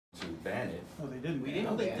didn't ban it. Oh, they didn't. We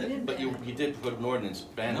didn't ban it. But you did put an ordinance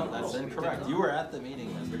banning No, it. that's incorrect. You were at the meeting,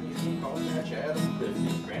 Mr. College, Chatham,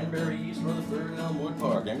 Clifton, Cranberry, East Rutherford, Elmwood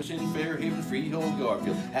Park, Emerson, Fairhaven, Freehold,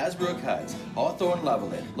 Garfield, Hasbrook Heights, Hawthorne,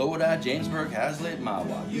 Levelland, Lodi, Jamesburg, Hazlitt,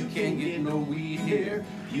 Mawa. You can't get no weed here.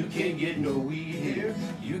 You can't get no weed here.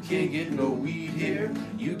 You can't get no weed here.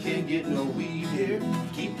 You can't get no weed here.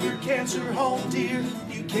 Keep your cancer home, dear.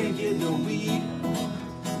 You can't get no weed.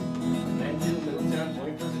 Landfill, Middletown,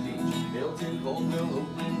 Point Pleasant Beach, Middleton, Coldwell,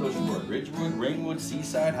 Oakland, Bushport, Ridgewood, Ringwood,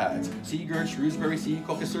 Seaside Heights, Seagirt, Shrewsbury,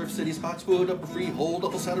 Seacoka, Surf City, Spotswood, Upper Freehold,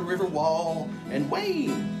 Upper Side of River Wall, and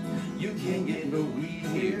Wayne. You can't get no weed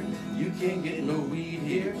here. You can't get no weed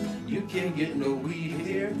here. You can't get no weed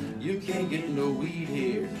here. You can't get no weed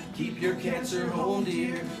here. Keep your cancer home,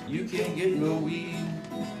 dear. You can't get no weed.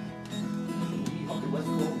 West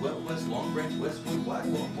Coast, Well West, Long Branch, Westwood,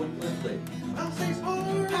 Whitewalk, Woodland Lake. Palisades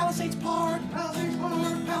Park, Palisades Park, Palisades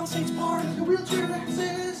Park, Palisades Park. The wheelchair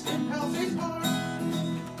access in Palisades Park.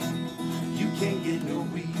 You can't get no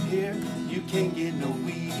weed here. You can't get no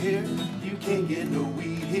weed here. You can't get no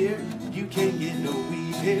weed here. You can't get no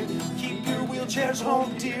weed here. Keep your wheelchairs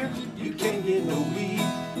home, dear. You can't get no weed.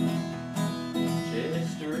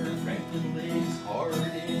 Chester, Franklin Lakes,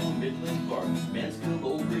 Hardin, Midland Park, Mansfield,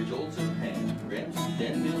 Old Bridge, Old Tappan, Ramsey,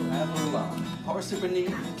 Denville, Avalon,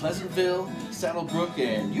 Parsippany, Pleasantville, Saddlebrook,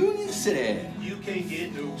 and Union City. You can't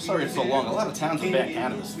get no weed. Sorry it's so long. A lot of towns are back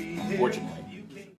cannabis, fortunately.